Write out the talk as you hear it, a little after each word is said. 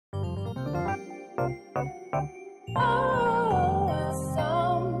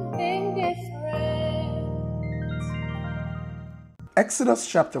Exodus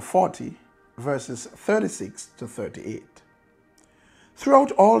chapter 40, verses 36 to 38.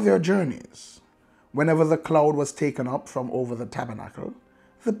 Throughout all their journeys, whenever the cloud was taken up from over the tabernacle,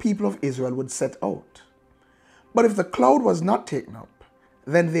 the people of Israel would set out. But if the cloud was not taken up,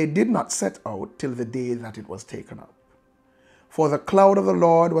 then they did not set out till the day that it was taken up. For the cloud of the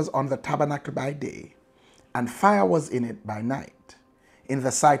Lord was on the tabernacle by day, and fire was in it by night, in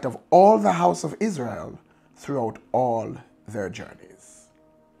the sight of all the house of Israel throughout all their journeys.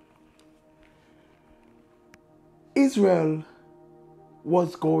 Israel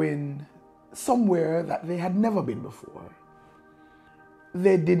was going somewhere that they had never been before.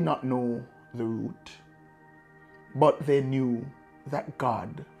 They did not know the route, but they knew that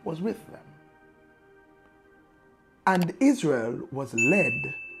God was with them. And Israel was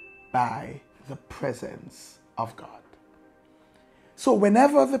led by the presence of God. So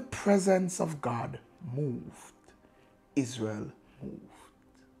whenever the presence of God moved, Israel moved.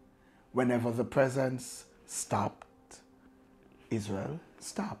 Whenever the presence stopped, Israel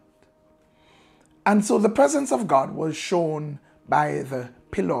stopped. And so the presence of God was shown by the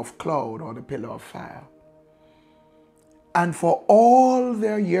pillar of cloud or the pillar of fire. And for all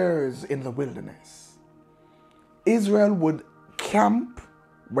their years in the wilderness, Israel would camp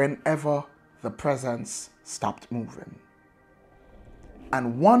whenever the presence stopped moving.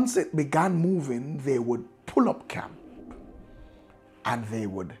 And once it began moving, they would pull up camp and they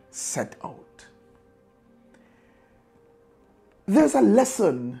would set out. There's a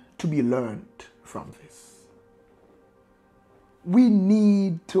lesson to be learned from this. We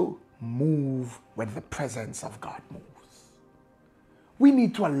need to move when the presence of God moves. We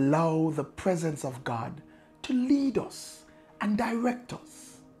need to allow the presence of God to lead us and direct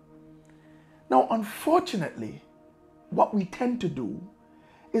us. Now, unfortunately, what we tend to do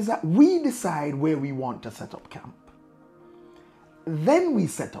is that we decide where we want to set up camp. Then we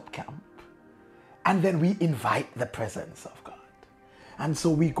set up camp, and then we invite the presence of God. And so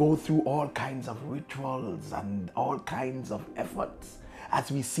we go through all kinds of rituals and all kinds of efforts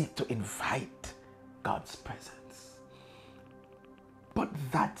as we seek to invite God's presence. But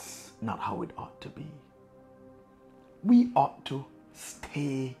that's not how it ought to be. We ought to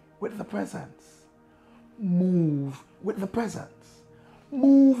stay with the presence. Move with the presence.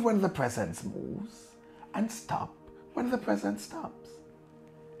 Move when the presence moves and stop when the presence stops.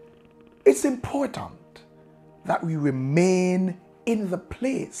 It's important that we remain in the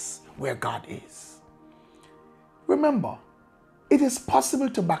place where God is. Remember, it is possible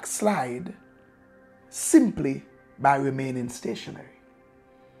to backslide simply by remaining stationary.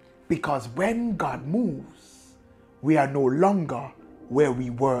 Because when God moves, we are no longer where we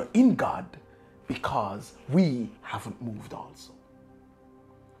were in God because we haven't moved also.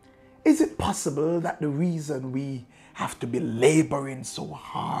 Is it possible that the reason we have to be laboring so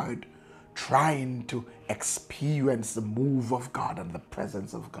hard trying to experience the move of God and the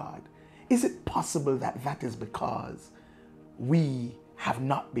presence of God, is it possible that that is because we have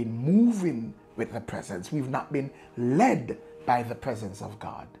not been moving with the presence? We've not been led by the presence of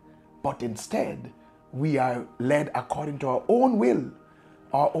God, but instead we are led according to our own will,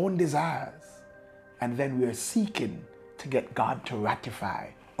 our own desires, and then we are seeking to get God to ratify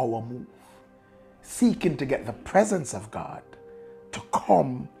our move, seeking to get the presence of God to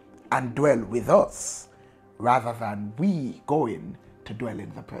come and dwell with us rather than we going to dwell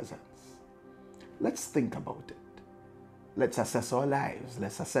in the presence. Let's think about it. Let's assess our lives.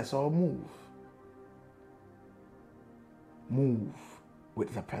 Let's assess our move. Move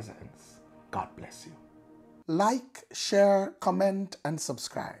with the presence. God bless you. Like, share, comment, and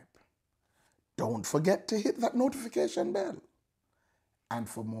subscribe. Don't forget to hit that notification bell. And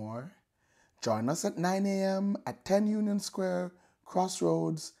for more, join us at 9 a.m. at 10 Union Square,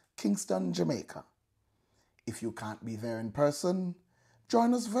 Crossroads, Kingston, Jamaica. If you can't be there in person,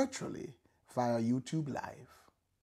 join us virtually via YouTube Live.